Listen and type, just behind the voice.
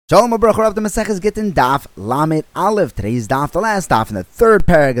Shalom Abracha of the Maseches Gittin Daf Lamed Aleph. Today's daf, the last daf in the third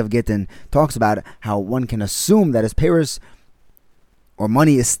parag of Gittin, talks about how one can assume that his peiros or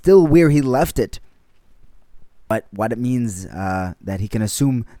money is still where he left it. But what it means that he can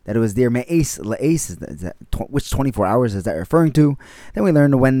assume that it was there me'es le'es, which 24 hours is that referring to? Then we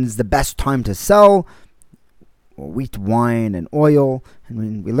learn when's the best time to sell wheat, wine, and oil.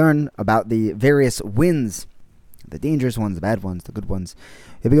 And we learn about the various winds, the dangerous ones, the bad ones, the good ones.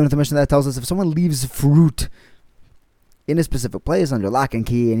 Here we go into the mission that tells us if someone leaves fruit in a specific place under lock and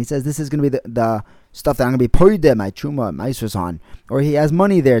key, and he says this is going to be the stuff that I'm going to be poide my truma, meisers on, or he has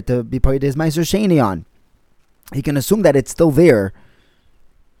money there to be poide his meiser sheni on, he can assume that it's still there.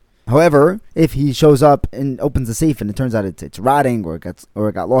 However, if he shows up and opens the safe and it turns out it's rotting or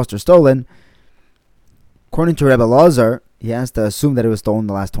it got lost or stolen, according to Rebbe Lazar, he has to assume that it was stolen in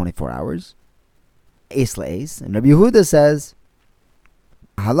the last 24 hours. Ace la'ace. And Rabbi Yehuda says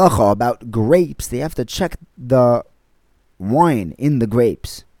halacha about grapes, they have to check the wine in the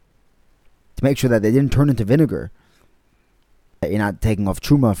grapes to make sure that they didn't turn into vinegar, that you're not taking off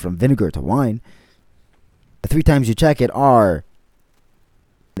truma from vinegar to wine. The 3 times you check it are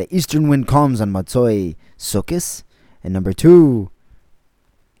the eastern wind comes on Matzoi Sukkis, and number 2,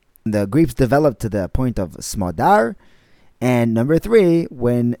 the grapes develop to the point of smadar, and number 3,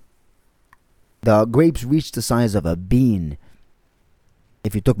 when the grapes reach the size of a bean.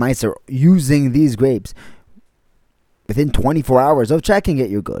 If you took meiser using these grapes, within 24 hours of checking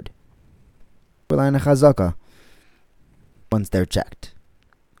it, you're good. Once they're checked.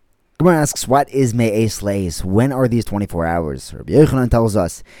 Gemara asks, what is me'es le'es? When are these 24 hours? Rabbi Yochanan tells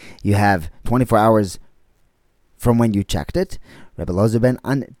us you have 24 hours from when you checked it. Rabbi Lozer ben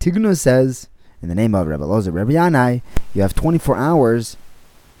Antigno says, in the name of Rabbi Lozer Rabbi Yanai, you have 24 hours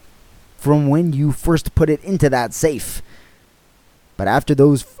from when you first put it into that safe. But after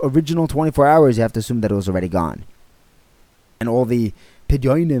those original 24 hours, you have to assume that it was already gone. And all the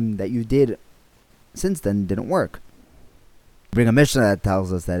pidyonim that you did since then didn't work. Bring a Mishnah that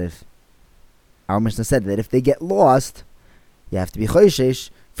tells us that if our Mishnah said that if they get lost, you have to be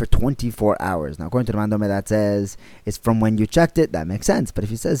choishesh for 24 hours. Now, according to the Mandome, that says it's from when you checked it. That makes sense. But if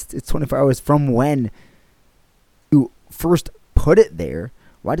he says it's 24 hours from when you first put it there,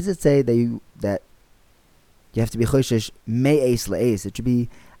 why does it say that you have to be choishesh me'es le'es? It should be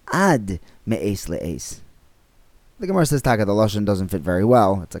ad me'es le'es. The Gemara says Taka, the lashon doesn't fit very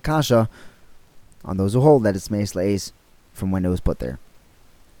well. It's a kasha on those who hold that it's me'es le'es from when it was put there.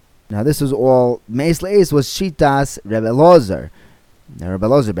 Now this was all, me'es le'es was shitas Rebbe Lozer. Now Rebbe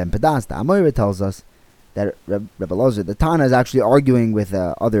Lozer ben Pedas, the Amoyre tells us that Rebbe Lozer, the Tana, is actually arguing with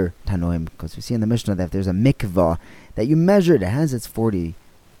other Tanoim, because we see in the Mishnah that if there's a mikvah that you measured, it has its 40.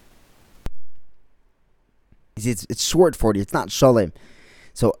 It's short 40, it's not shalem.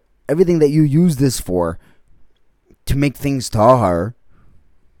 So everything that you use this for, to make things tahar,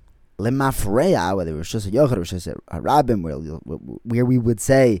 lemafreya, whether it's just a yochid or just a rabim, where we would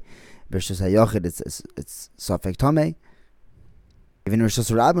say versus a yochid, it's safek tameh. Even versus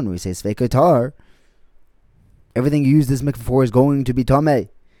a rabim, we say svekei tahar. Everything you use this mikvah for is going to be tameh.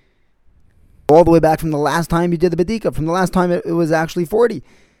 All the way back from the last time you did the bedika, from the last time it was actually 40.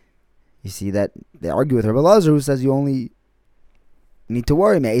 You see that they argue with Rabbi Lazar, who says you only need to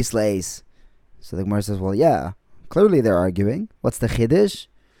worry me'es le'es. So the Gemara says, well, yeah, clearly they're arguing. What's the chiddush?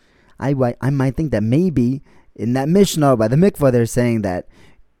 I might think that maybe in that Mishnah by the mikvah they're saying that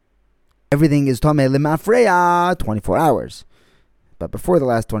everything is tameh lemafreya 24 hours. But before the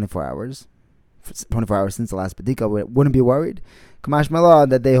last 24 hours, 24 hours since the last bedika, we wouldn't be worried. Kamash Malah,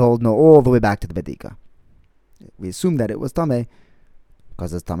 that they hold no all the way back to the bedika. We assume that it was tameh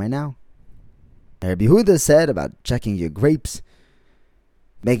because it's tameh now. Rabbi Yehuda said about checking your grapes,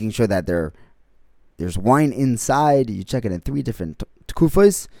 making sure that there's wine inside. You check it in 3 different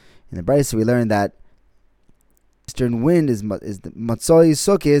tkufos. In the Brisa, we learned that eastern wind is the Matzoi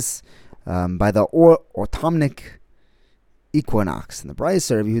Sukkis by the autumnic equinox. In the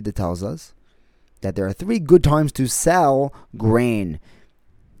Brisa, Rabbi Yehuda tells us that there are 3 good times to sell grain.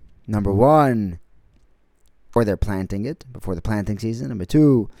 Number 1, before they're planting it, before the planting season. Number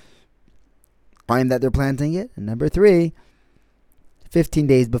 2, time that they're planting it. And number 3, 15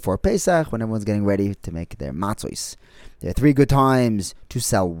 days before Pesach, when everyone's getting ready to make their matzos. There are 3 good times to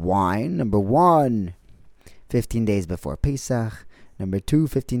sell wine. Number 1, 15 days before Pesach. Number 2,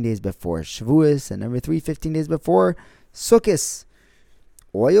 15 days before Shavuos. And number 3, 15 days before Sukkos.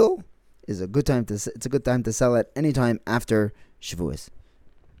 Oil is a good time to sell at any time after Shavuos.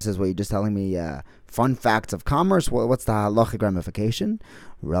 This is what you're just telling me. Fun facts of commerce. Well, what's the halachic ramification?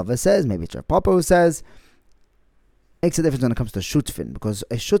 Rava says, maybe it's Rav Papa who says, Makes a difference when it comes to shutfin, because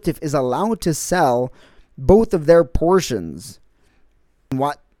a shutif is allowed to sell both of their portions,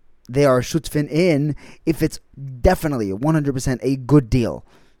 what they are shutfin in, if it's definitely 100% a good deal.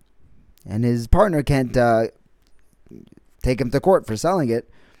 And his partner can't take him to court for selling it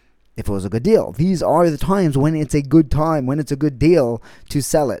if it was a good deal. These are the times when it's a good time, when it's a good deal to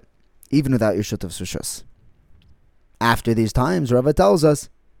sell it, even without your shutuf sushus. After these times, Rava tells us,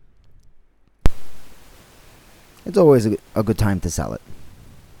 it's always a good time to sell it.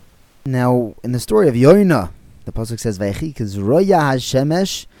 Now, in the story of Yoina, the pasuk says, "Vaychik roya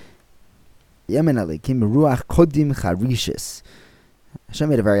hashemesh yemen alikim ruach kodim charishis." Hashem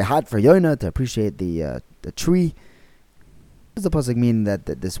made it very hot for Yoina to appreciate the tree. What does the pasuk mean that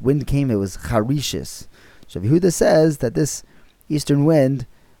this wind came? It was charishis. So Yehuda says that this eastern wind,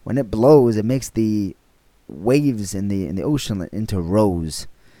 when it blows, it makes the waves in the ocean into rows.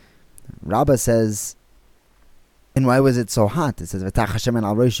 Rabbah says, and why was it so hot? It says, and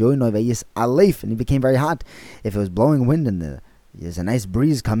it became very hot. If it was blowing wind and there's a nice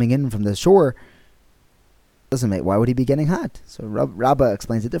breeze coming in from the shore, doesn't make. Why would he be getting hot? So Rabbah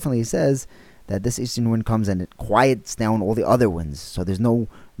explains it differently. He says that this eastern wind comes and it quiets down all the other winds, so there's no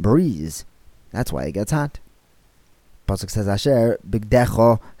breeze. That's why it gets hot. Pasuk says, "Asher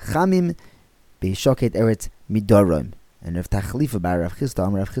bigdecho chamim beishoket eretz midorim." And Rav Tachlifa by Rav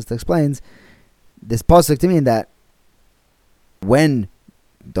Chisda explains this pasuk to mean that when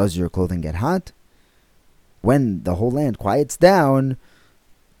does your clothing get hot? When the whole land quiets down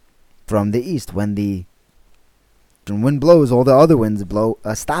from the east. When the wind blows, all the other winds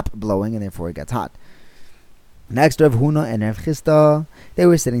stop blowing, and therefore it gets hot. Next, Rav Huna and Rav Chisda, they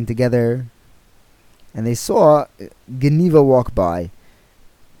were sitting together, and they saw Geniva walk by.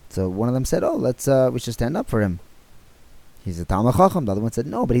 So one of them said, we should stand up for him. He's a Talmud Chacham. The other one said,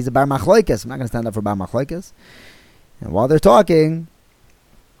 no, but he's a Bar Machloikes. I'm not going to stand up for Bar Machloikes. And while they're talking,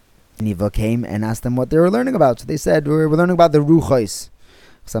 Geniva came and asked them what they were learning about. So they said, we're learning about the Ruchos.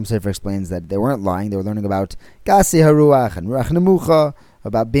 Some Sefer explains that they weren't lying. They were learning about Gasi Haruach and Ruach Nemucha,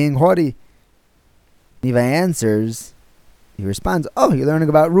 about being haughty. Geniva answers, he responds, you're learning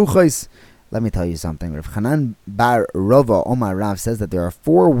about Ruchos. Let me tell you something. Rav Chanan Bar Rova Omar Rav says that there are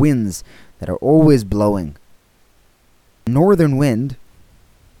 4 winds that are always blowing. Northern wind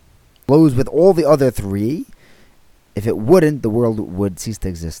blows with all the other 3. If it wouldn't, the world would cease to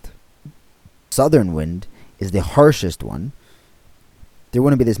exist. Southern wind is the harshest one. There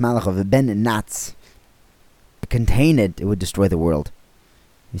wouldn't be this malach of Ben Natz. To contain it, it would destroy the world.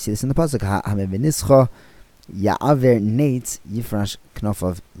 You see this in the pasuk. Ha'amevinischa ya'aver neitz yifrash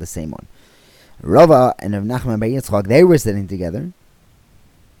knofov l'seimon. Rava and Rav Nachman Bar Yitzchak, they were sitting together,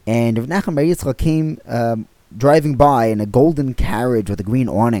 and Rav Nachman Bar Yitzchak came driving by in a golden carriage with a green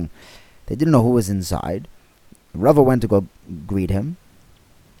awning. They didn't know who was inside. Rava went to go greet him.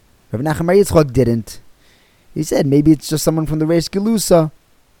 Rav Nachman Bar Yitzchak didn't. He said, maybe it's just someone from the Reish Gelusa.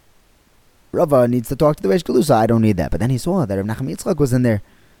 Rava needs to talk to the Reish Gelusa. I don't need that. But then he saw that Rav Nachman Yitzchak was in there.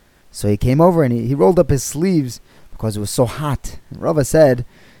 So he came over and he rolled up his sleeves because it was so hot. And Rava said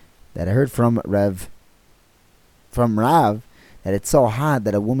that I heard from Rav that it's so hot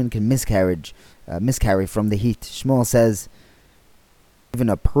that a woman can miscarry from the heat. Shmuel says even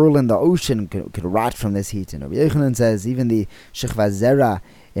a pearl in the ocean could rot from this heat. And Rabbi Yochanan says even the shechva zera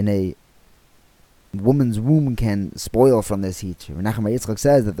in a woman's womb can spoil from this heat. Rav Nachman Bar Yitzchak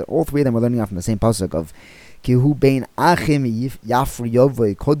says that all 3 of them were learning off from the same pasuk of Kihu bein achim yafri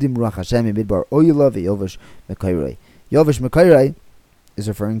yovoi kodim ruach Hashem midbar oyla ve'yovesh mekayrei. Yovesh mekayrei is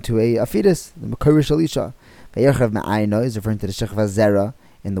referring to a fetus, the mekayre shalisha. Ve'yerchav me'ayno is referring to the shechva zera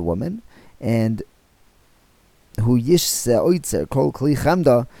in the woman, and hu yishse oitzer kol kli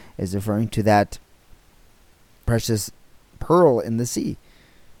chamda is referring to that precious pearl in the sea,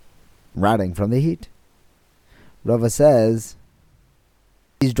 rotting from the heat. Rava says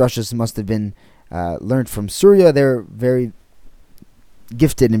these drushes must have been learned from Surya. They're very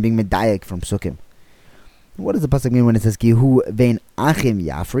gifted in being medayik from psukim. What does the pasuk mean when it says ki hu vein achim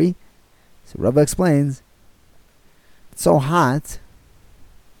yafri? So Rava explains, it's so hot,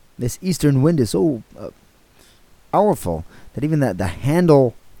 this eastern wind is so powerful that even the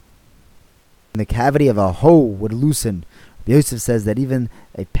handle in the cavity of a hoe would loosen. Yosef says that even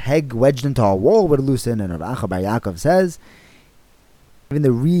a peg wedged into a wall would loosen, and Rav Acha Bar Yaakov says even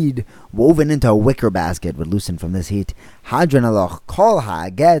the reed woven into a wicker basket would loosen from this heat. Hadran aloch kol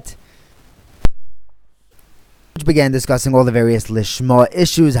ha'aget, which began discussing all the various lishma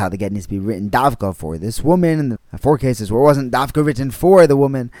issues, how the get needs to be written davka for this woman, and the 4 cases where it wasn't davka written for the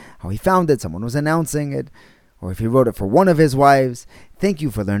woman, how he found it, someone was announcing it, or if he wrote it for one of his wives. Thank you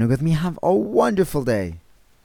for learning with me. Have a wonderful day.